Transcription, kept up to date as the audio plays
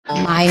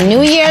My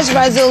New Year's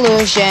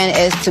resolution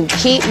is to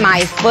keep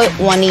my foot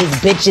on these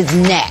bitches'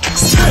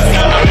 necks.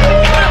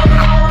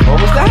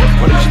 What was that?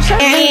 What did you say?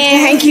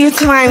 Thank you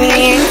to my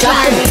man.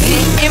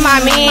 And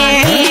my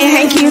man.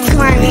 Thank you to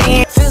my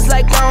man. Feels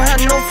like I don't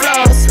have no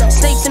flaws.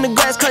 Snakes in the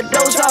grass, cut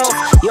those off.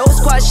 Yo,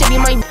 squad shitty,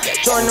 my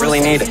join Really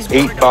need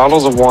 8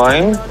 bottles of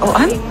wine? Oh,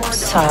 I'm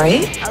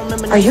sorry.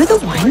 Are you the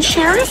wine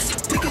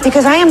sheriff?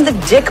 Because I am the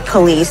dick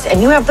police,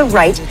 and you have the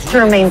right to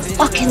remain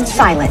fucking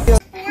silent.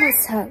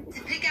 What's up?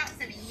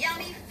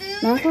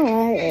 Not gonna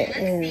lie, it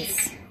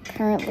is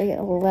currently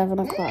 11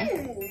 o'clock,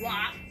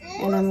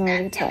 and I'm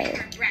already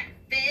tired.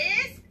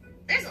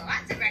 There's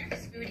lots of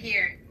breakfast food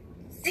here.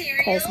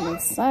 Because my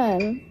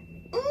son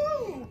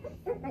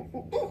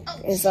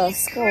is off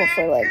school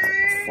for like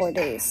 4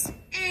 days.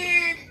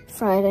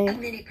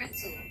 Friday,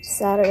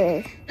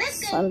 Saturday,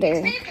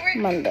 Sunday,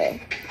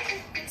 Monday.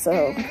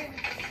 So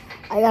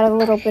I got a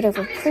little bit of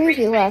a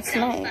preview last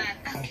night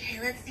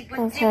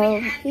of how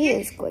he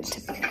is going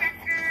to be.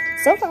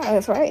 So far I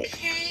was right.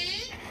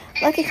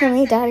 Lucky for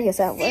me, Daddy is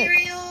at work.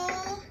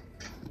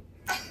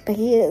 But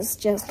he is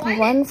just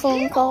one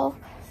phone call,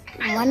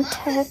 one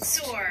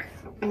text,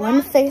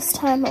 one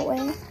FaceTime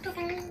away.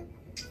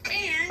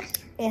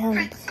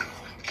 And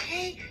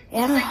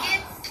yeah,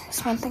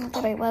 it's one thing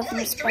that I love and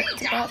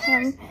respect about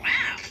him,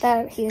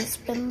 that he's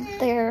been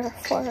there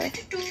for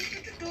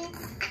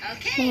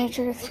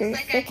major through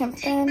thick and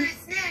thin.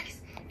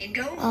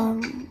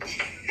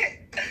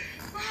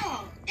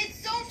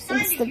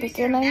 Since the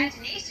beginning.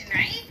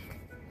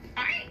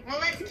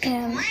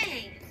 And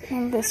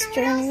in this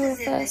journey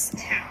with us.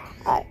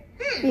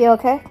 You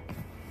okay?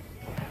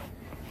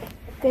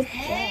 Good job.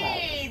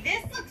 Hey,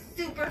 this looks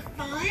super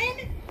fun.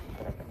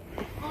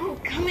 Oh,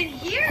 come in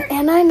here.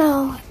 And I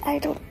know I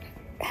don't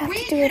have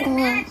to do it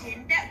alone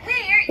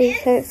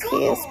because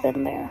he has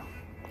been there.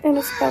 And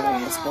his brother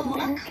has been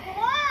there.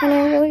 And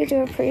I really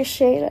do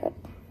appreciate it.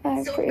 I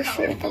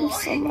appreciate them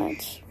so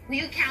much. Will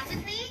you count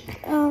with me?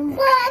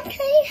 Well, can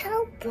you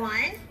help? 1,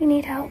 You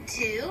need help.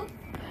 2,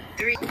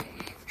 3.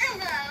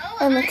 Hello,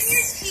 I'm your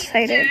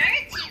excited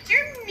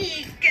teacher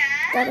Mika.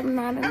 that I'm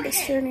not in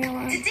this journey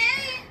alone. Today,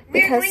 we're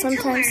Because going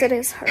to sometimes learn it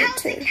is hard how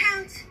to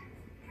count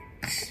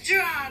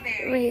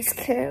strawberries. raise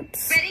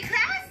kids. Ready,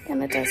 class?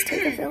 And it does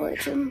take a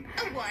village. And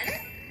A 1,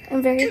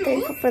 I'm very 2,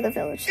 thankful for the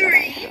village that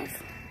I 3,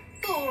 have.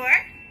 4,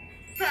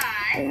 5,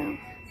 I know.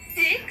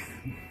 6,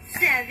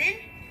 7,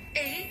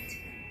 8,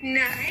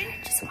 9.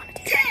 I just want